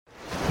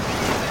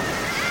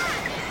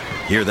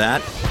Hear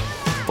that?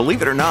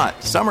 Believe it or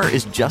not, summer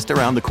is just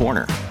around the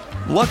corner.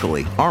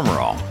 Luckily, Armor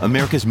All,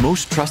 America's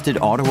most trusted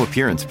auto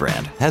appearance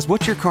brand, has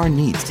what your car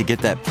needs to get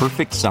that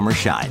perfect summer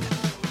shine.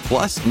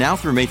 Plus, now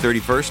through May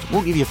 31st,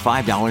 we'll give you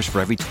 $5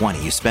 for every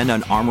 $20 you spend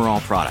on Armor All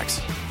products.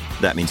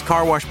 That means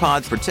car wash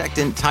pods,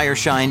 protectant, tire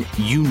shine,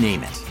 you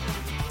name it.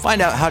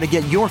 Find out how to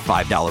get your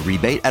 $5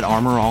 rebate at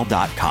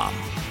armorall.com.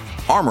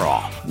 Armor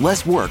All,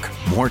 less work,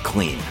 more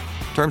clean.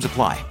 Terms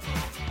apply.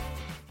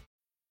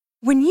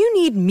 When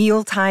you need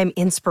mealtime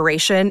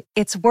inspiration,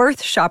 it's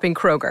worth shopping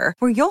Kroger,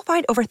 where you'll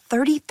find over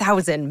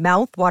 30,000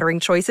 mouth-watering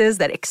choices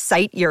that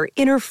excite your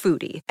inner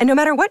foodie. And no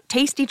matter what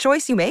tasty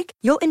choice you make,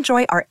 you'll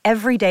enjoy our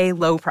everyday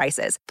low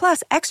prices,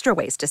 plus extra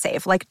ways to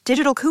save, like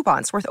digital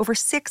coupons worth over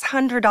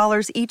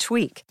 $600 each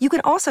week. You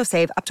can also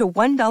save up to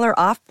 $1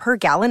 off per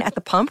gallon at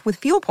the pump with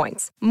fuel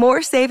points.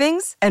 More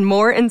savings and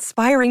more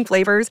inspiring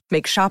flavors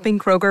make shopping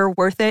Kroger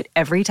worth it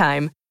every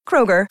time.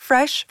 Kroger,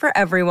 fresh for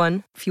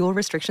everyone. Fuel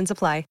restrictions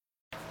apply.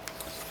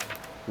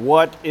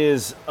 What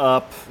is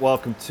up?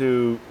 Welcome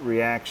to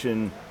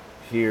Reaction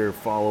here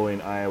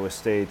following Iowa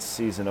State's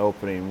season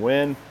opening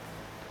win,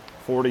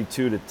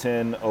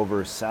 42-10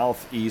 over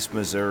Southeast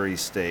Missouri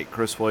State.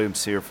 Chris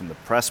Williams here from the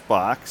press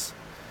box.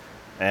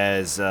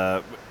 As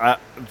to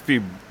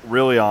be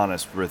really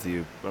honest with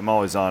you, I'm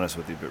always honest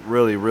with you, but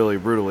really, really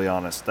brutally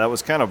honest. That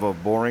was kind of a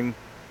boring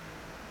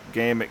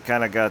game. It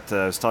kind of got.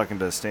 I was talking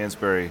to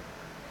Stansberry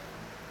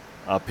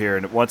up here,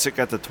 and once it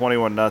got to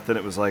 21-0,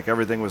 it was like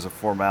everything was a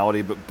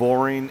formality. But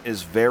boring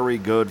is very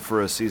good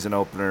for a season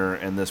opener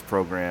in this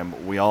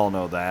program. We all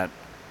know that.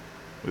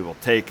 We will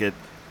take it.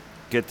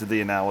 Get to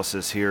the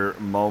analysis here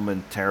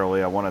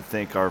momentarily. I want to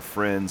thank our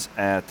friends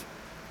at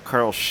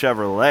Carl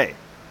Chevrolet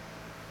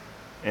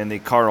and the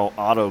Carl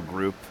Auto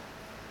Group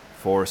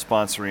for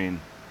sponsoring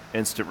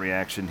Instant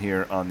Reaction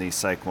here on the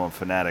Cyclone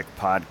Fanatic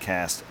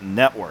Podcast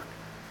Network.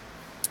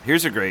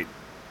 Here's a great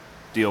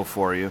deal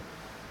for you.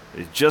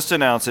 They just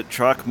announced it.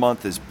 Truck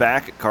Month is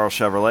back at Carl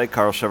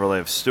Chevrolet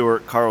of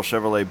Stewart, Carl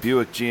Chevrolet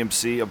Buick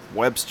GMC of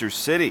Webster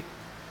City.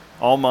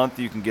 All month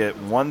you can get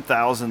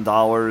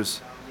 $1,000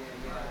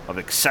 of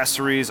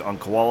accessories on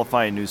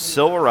qualifying new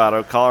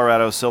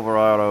Colorado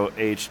Silverado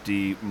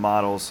HD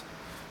models.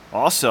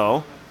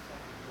 Also,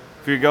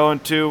 if you're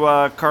going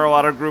to Carl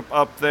Auto Group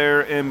up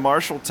there in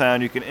Marshalltown,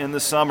 you can end the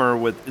summer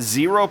with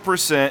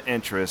 0%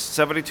 interest,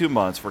 72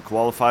 months for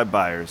qualified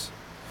buyers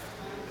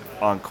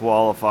on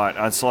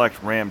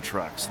select Ram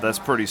trucks. That's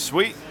pretty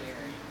sweet.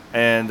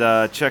 And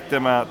check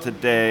them out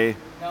today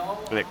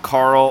at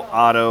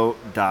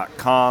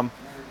carlauto.com.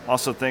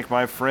 Also thank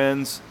my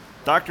friends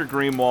Dr.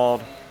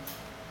 Greenwald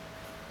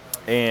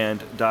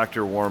and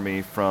Dr.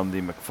 Wormy from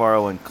the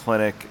McFarland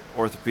Clinic,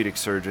 orthopedic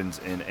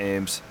surgeons in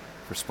Ames,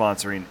 for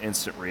sponsoring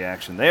Instant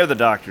Reaction. They are the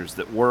doctors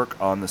that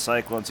work on the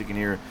Cyclones. You can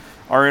hear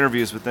our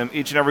interviews with them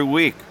each and every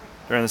week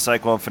during the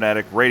Cyclone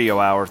Fanatic Radio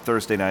Hour,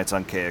 Thursday nights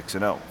on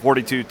KXNO.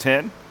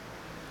 42-10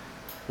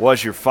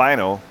 was your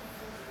final.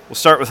 We'll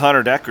start with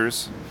Hunter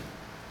Dekkers.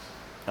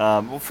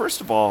 Well,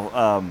 first of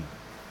all,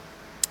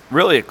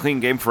 really a clean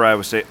game for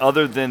Iowa State.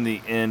 Other than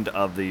the end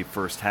of the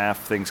first half,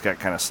 things got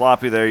kind of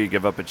sloppy there. You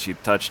give up a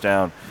cheap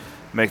touchdown,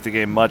 make the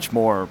game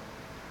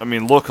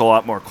look a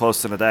lot more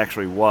close than it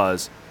actually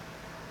was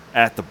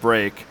at the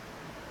break.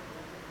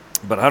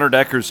 But Hunter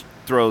Dekkers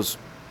throws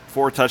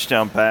 4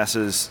 touchdown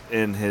passes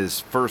in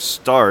his first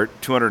start,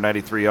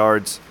 293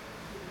 yards,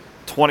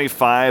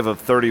 25 of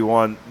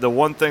 31. The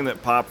one thing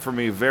that popped for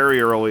me very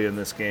early in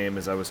this game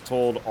is I was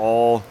told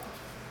all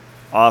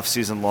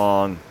offseason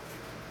long,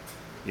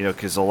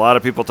 because a lot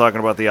of people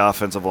talking about the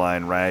offensive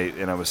line, right?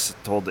 And I was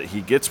told that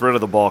he gets rid of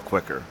the ball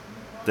quicker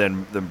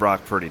than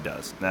Brock Purdy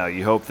does. Now,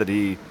 you hope that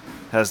he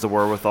has the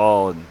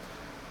wherewithal and,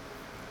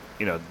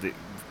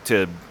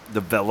 to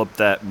develop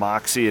that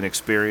moxie and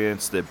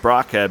experience that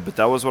Brock had, but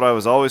that was what I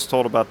was always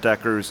told about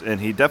Dekkers,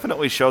 and he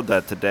definitely showed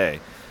that today.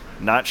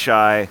 Not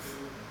shy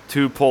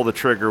to pull the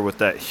trigger with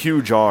that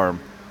huge arm.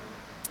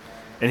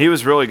 And he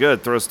was really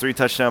good. Throws 3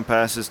 touchdown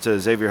passes to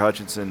Xavier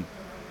Hutchinson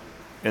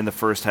in the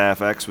first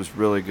half. X was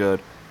really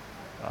good.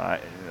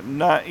 You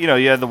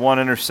had the 1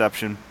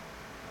 interception,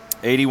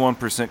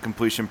 81%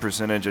 completion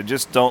percentage. I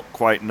just don't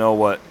quite know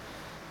what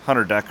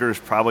Hunter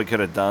Dekkers probably could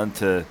have done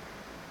to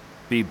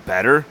be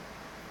better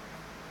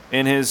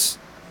in his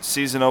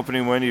season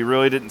opening win. You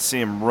really didn't see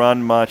him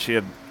run much. He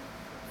had a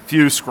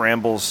few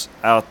scrambles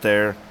out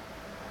there.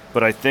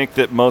 But I think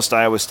that most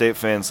Iowa State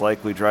fans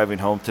likely driving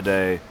home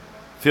today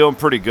feeling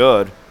pretty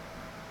good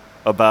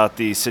about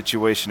the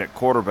situation at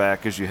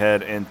quarterback as you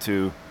head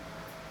into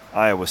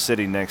Iowa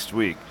City next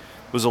week.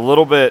 Was a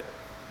little bit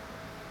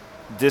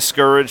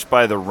discouraged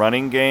by the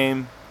running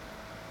game,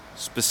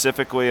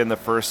 specifically in the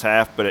first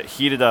half, but it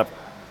heated up.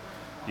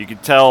 You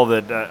could tell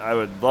that I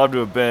would love to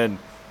have been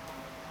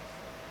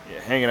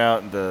hanging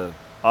out in the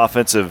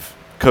offensive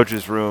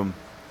coach's room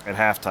at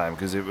halftime,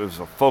 because it was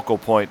a focal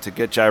point to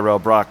get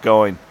Jirel Brock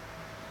going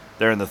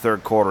there in the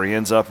third quarter. He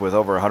ends up with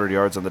over 100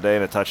 yards on the day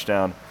and a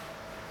touchdown.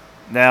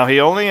 Now, he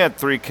only had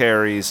 3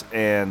 carries,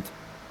 and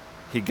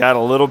he got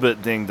a little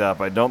bit dinged up.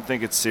 I don't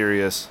think it's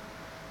serious,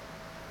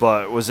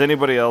 But was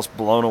anybody else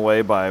blown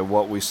away by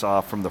what we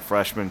saw from the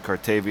freshman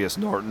Cartavius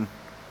Norton?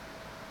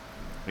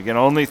 Again,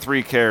 only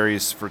 3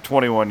 carries for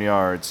 21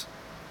 yards,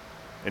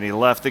 and he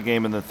left the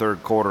game in the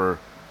third quarter.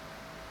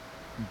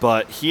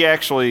 But he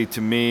actually, to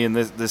me, and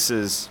this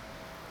is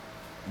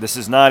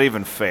not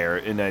even fair,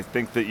 and I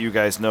think that you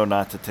guys know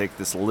not to take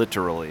this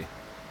literally,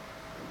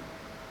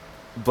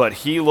 but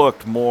he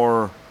looked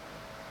more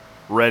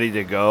ready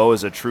to go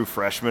as a true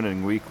freshman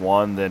in week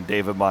 1 than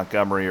David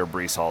Montgomery or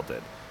Breece Hall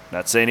did.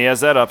 Not saying he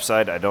has that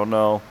upside. I don't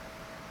know.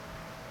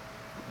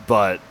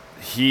 But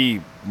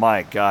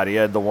my God, he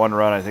had the one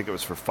run, I think it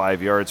was for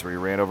 5 yards, where he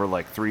ran over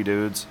like 3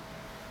 dudes.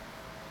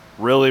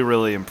 Really,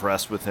 really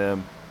impressed with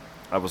him.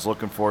 I was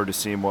looking forward to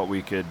seeing what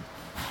we could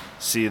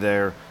see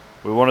there.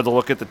 We wanted to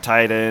look at the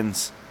tight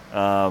ends.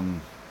 So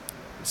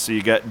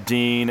you got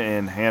Dean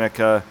and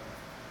Hanukkah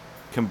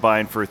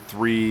combined for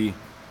 3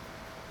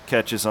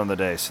 catches on the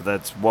day. So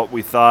that's what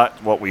we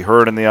thought, what we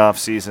heard in the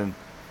offseason.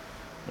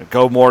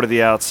 Go more to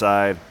the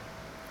outside.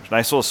 There's a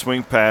nice little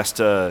swing pass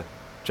to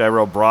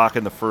Jairo Brock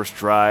in the first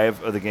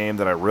drive of the game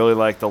that I really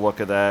like the look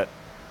of that.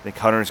 I think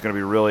Hunter's going to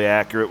be really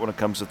accurate when it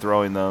comes to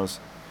throwing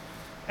those.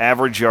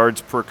 Average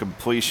yards per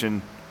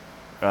completion,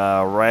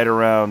 right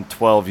around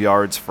 12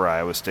 yards for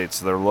Iowa State,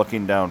 so they're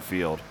looking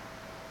downfield.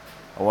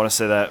 I want to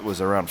say that was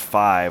around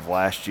 5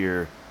 last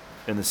year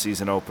in the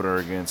season opener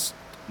against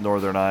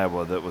Northern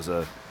Iowa. That was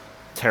a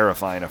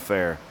terrifying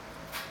affair.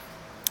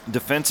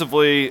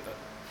 Defensively,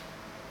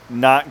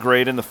 not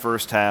great in the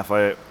first half.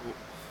 I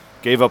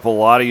gave up a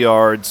lot of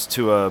yards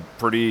to a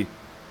pretty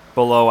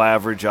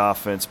below-average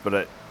offense,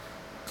 but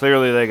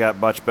clearly they got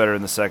much better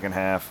in the second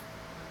half.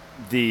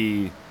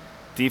 The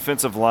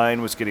defensive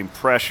line was getting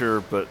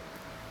pressure, but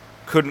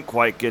couldn't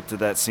quite get to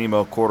that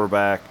SEMO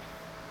quarterback.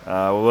 We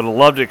would have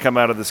loved to come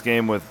out of this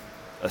game with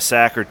a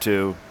sack or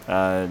 2,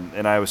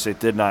 and Iowa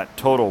State did not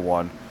total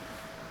one.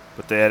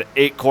 But they had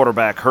 8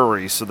 quarterback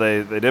hurries, so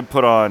they did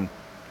put on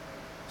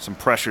some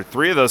pressure.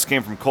 3 of those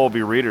came from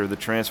Colby Reeder, the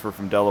transfer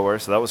from Delaware,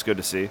 so that was good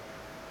to see.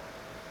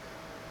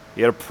 He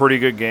had a pretty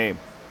good game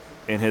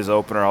in his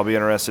opener. I'll be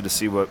interested to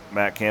see what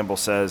Matt Campbell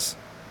says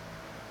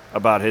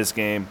about his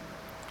game.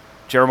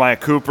 Jeremiah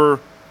Cooper,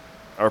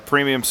 our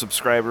premium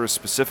subscribers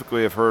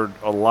specifically have heard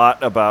a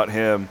lot about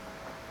him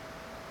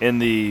in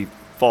the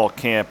fall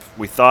camp.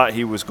 We thought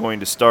he was going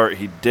to start.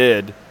 He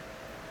did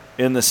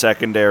in the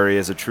secondary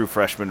as a true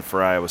freshman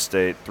for Iowa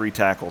State. 3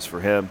 tackles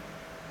for him.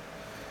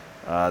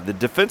 The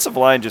defensive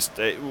line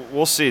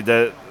we'll see.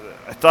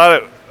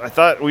 I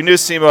thought we knew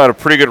SEMO had a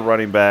pretty good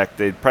running back.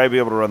 They'd probably be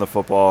able to run the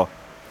football.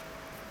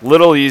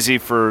 Little easy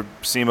for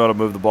SEMO to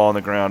move the ball on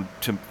the ground.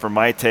 For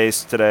my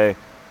taste today,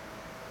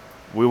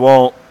 we're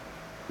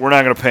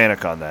not going to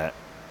panic on that.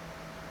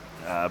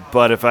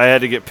 But if I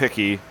had to get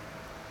picky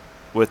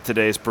with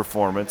today's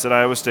performance, and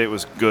Iowa State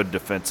was good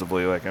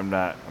defensively, like I'm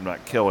not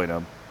killing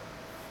them.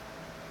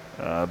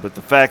 But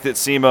the fact that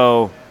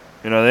SEMO,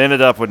 they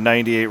ended up with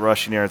 98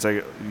 rushing yards,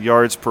 like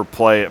yards per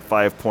play at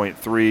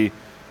 5.3,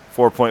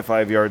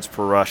 4.5 yards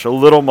per rush, a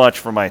little much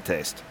for my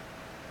taste.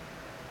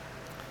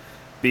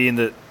 Being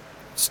that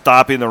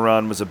stopping the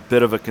run was a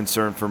bit of a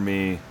concern for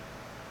me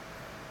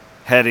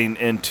heading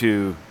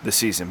into the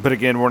season. But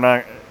again, we're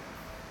not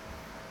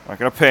going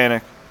to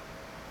panic.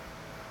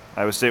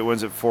 Iowa State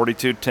wins at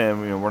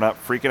 42-10. We're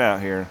not freaking out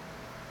here.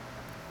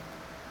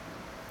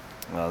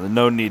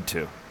 No need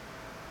to.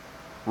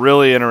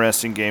 Really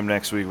interesting game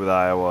next week with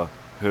Iowa,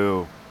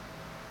 who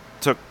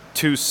took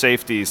 2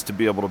 safeties to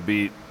be able to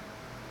beat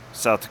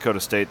South Dakota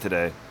State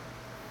today.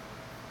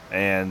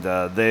 And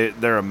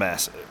they're a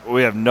mess.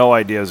 We have no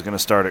idea who's going to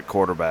start at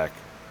quarterback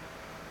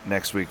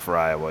next week for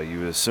Iowa.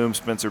 You assume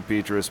Spencer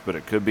Petras, but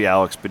it could be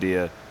Alex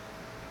Padilla.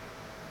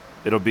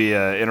 It'll be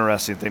an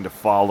interesting thing to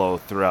follow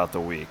throughout the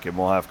week, and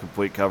we'll have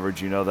complete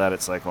coverage. You know that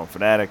at Cyclone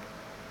Fanatic.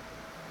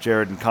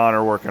 Jared and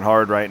Connor working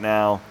hard right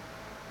now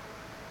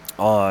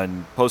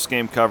on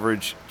post-game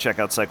coverage. Check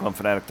out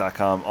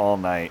CycloneFanatic.com all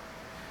night.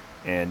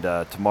 And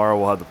tomorrow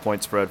we'll have the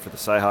point spread for the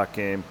Cyhawk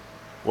game.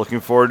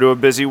 Looking forward to a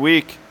busy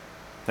week.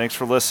 Thanks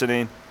for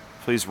listening.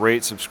 Please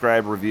rate,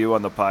 subscribe, review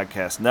on the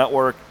podcast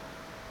network.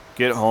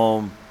 Get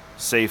home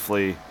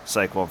safely,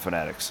 Cyclone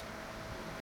Fanatics.